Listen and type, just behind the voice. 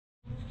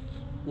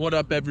What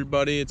up,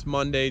 everybody? It's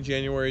Monday,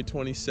 January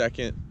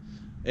 22nd,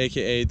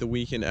 aka the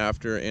weekend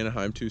after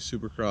Anaheim 2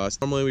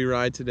 Supercross. Normally we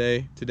ride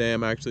today. Today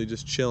I'm actually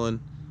just chilling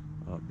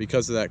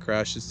because of that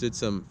crash. Just did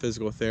some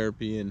physical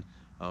therapy and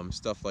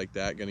stuff like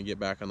that. Gonna get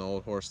back on the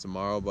old horse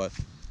tomorrow, but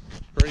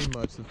pretty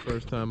much the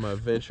first time I've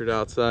ventured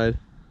outside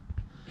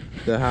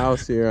the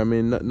house here. I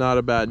mean, not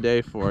a bad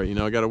day for it. You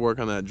know, I got to work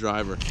on that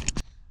driver.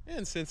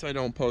 And since I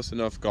don't post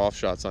enough golf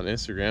shots on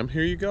Instagram,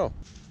 here you go.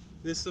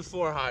 This is the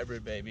 4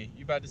 hybrid, baby.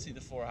 You about to see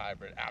the 4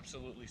 hybrid.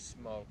 Absolutely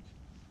smoked.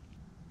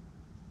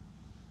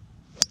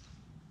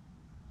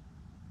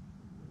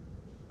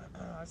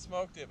 I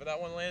smoked it, but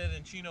that one landed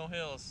in Chino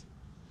Hills,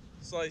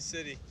 Slice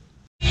City.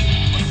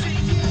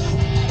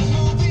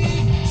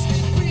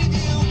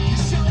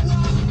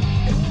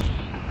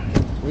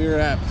 We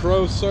were at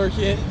Pro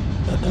Circuit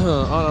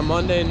on a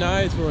Monday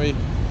night where we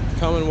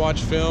come and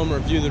watch film,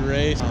 review the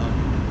race.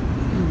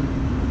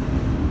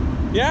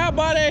 Yeah,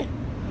 buddy.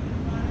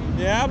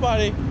 Yeah,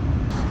 buddy.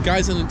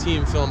 Guys on the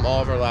team film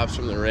all of our laps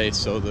from the race,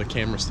 so the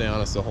cameras stay on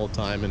us the whole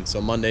time. And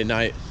so Monday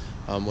night,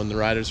 when the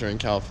riders are in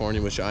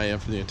California, which I am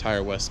for the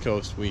entire West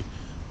Coast, we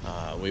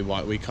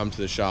come to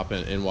the shop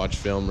and watch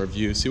film,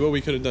 review, see what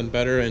we could have done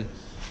better, and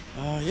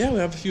yeah, we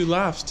have a few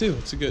laughs too.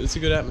 It's a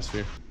good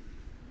atmosphere.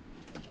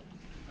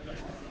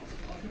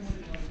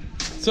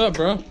 What's up,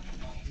 bro?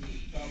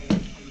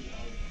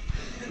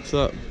 What's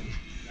up?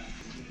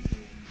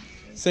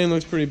 Same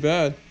looks pretty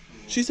bad.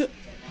 She said.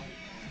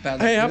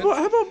 Hey, how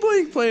about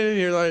Blink playing in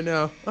here right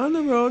now? On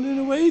the road and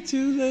away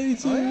too late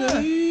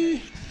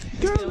tonight.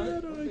 Girl,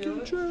 that I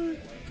can try.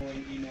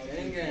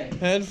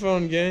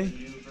 Headphone gang.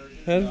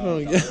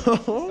 Headphone gang.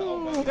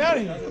 Oh,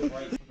 Daddy.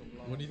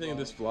 What do you think of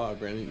this vlog,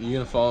 Brandon? You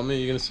gonna follow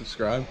me? You gonna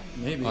subscribe?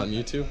 Maybe. On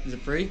YouTube? Is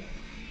it free?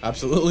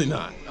 Absolutely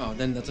not. Oh,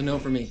 then that's a no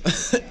for me.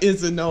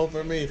 It's a no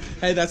for me.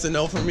 Hey, that's a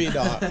no for me,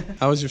 dog.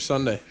 How was your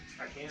Sunday?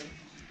 I can.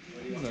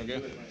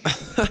 Okay.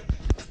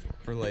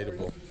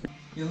 Relatable.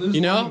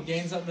 You know,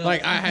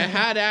 like I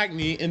had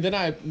acne, and then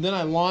I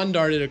lawn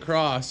darted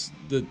across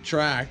the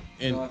track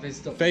and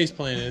face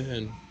planted,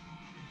 and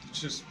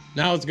just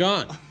now it's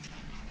gone.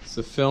 It's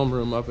the film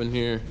room up in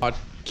here. I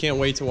can't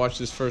wait to watch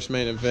this first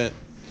main event.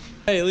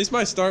 Hey, at least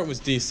my start was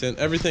decent.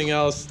 Everything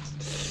else,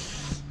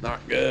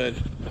 not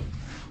good.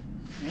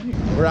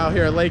 We're out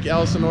here at Lake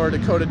Elsinore,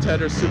 Dakota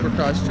Tedder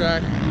Supercross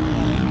track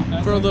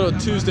for a little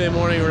Tuesday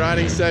morning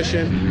riding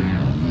session.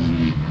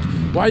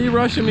 Why are you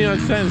rushing me on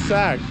set and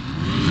sack?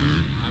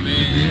 I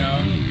mean, you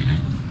know.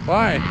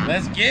 Why?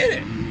 Let's get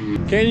it.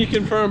 Can you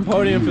confirm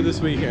podium for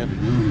this weekend? Is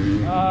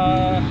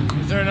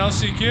there an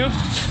LCQ?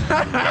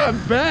 I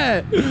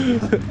bet.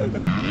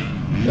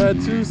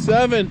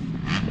 2.7.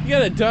 You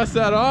gotta dust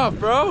that off,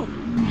 bro.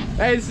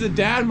 Hey, this is a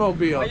dad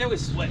mobile. Oh, yeah, we're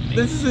sweating.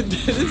 This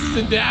is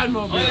a dad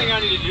mobile. Only thing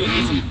I need to do is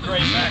get some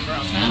great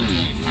background.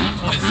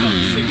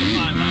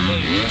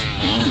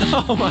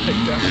 Oh my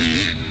god.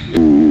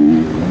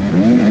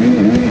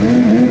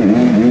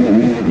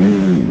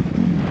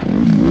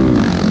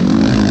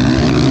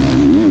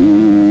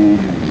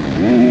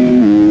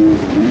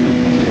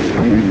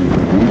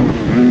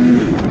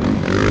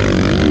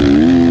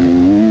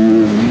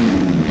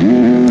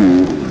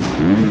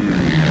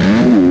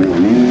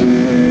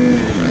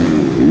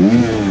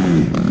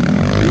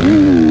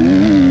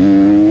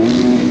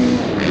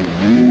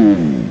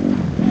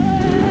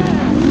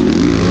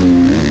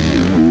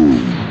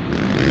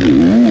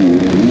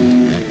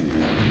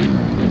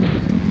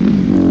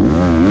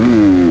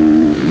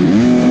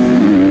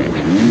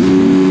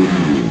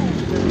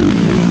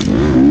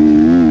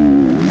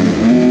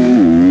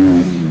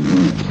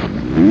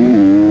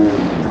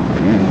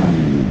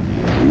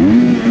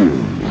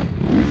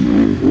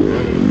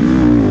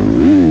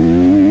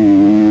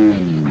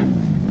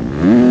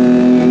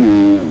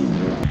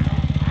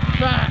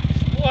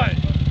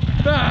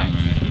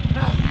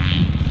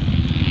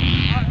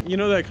 You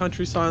know that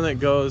country song that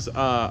goes,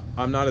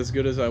 I'm not as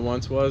good as I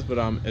once was, but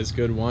I'm as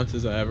good once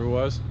as I ever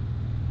was?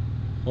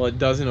 Well, it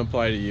doesn't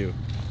apply to you.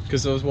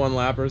 Because those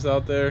one-lappers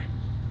out there...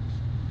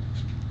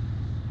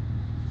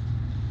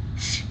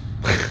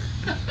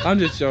 I'm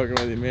just joking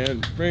with you,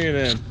 man. Bring it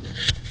in.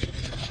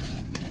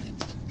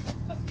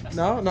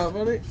 No, not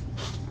funny?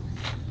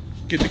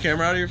 Get the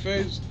camera out of your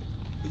face?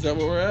 Is that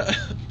where we're at?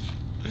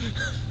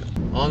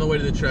 On the way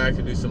to the track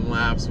to do some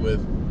laps with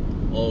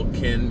old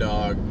Ken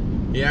Dog.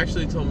 He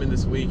actually told me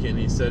this weekend,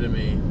 he said to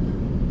me,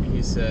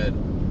 he said,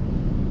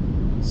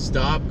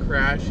 stop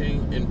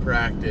crashing in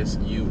practice,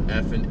 you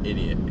effing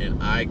idiot.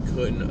 And I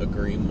couldn't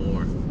agree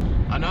more.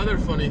 Another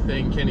funny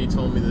thing Kenny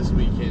told me this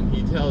weekend,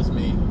 he tells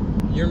me,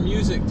 your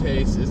music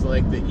taste is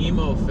like the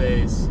emo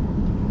phase,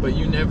 but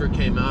you never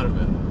came out of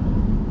it.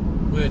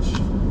 Which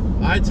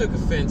I took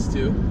offense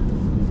to,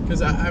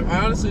 because I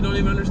honestly don't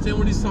even understand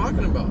what he's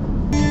talking about.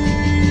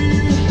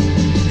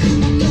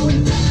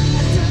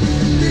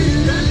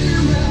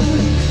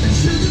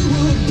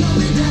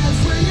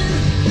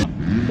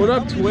 What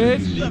up,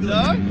 Twitch? What's up,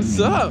 dog? What's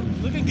up?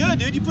 Looking good,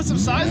 dude. You put some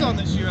size on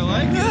this year, I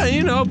like it. Yeah,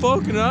 you know,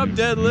 bulking up,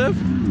 deadlift.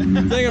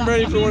 I think I'm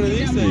ready for one of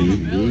these things.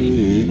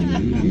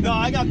 No,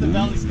 I got the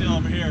belly still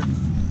over here.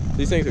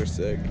 These things are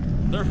sick.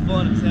 They're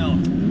fun as hell.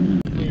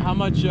 How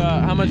much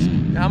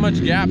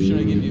gap should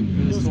I give you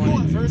for this 20?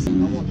 Cool at first.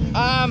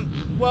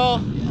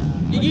 Well,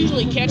 you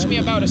usually catch me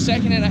about 1.5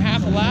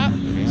 seconds a lap,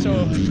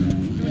 so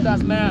do that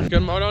math.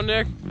 Good moto,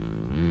 Nick?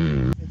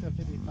 It's a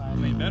 55.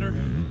 Made better.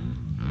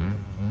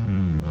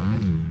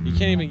 You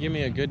can't even give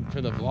me a good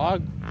for the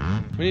vlog.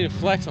 We need to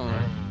flex on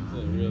her.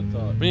 Real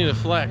talk. We need to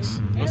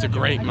flex. It was a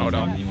great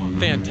moto.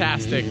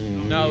 Fantastic.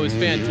 No, it was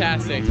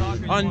fantastic.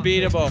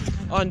 Unbeatable.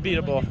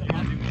 Unbeatable.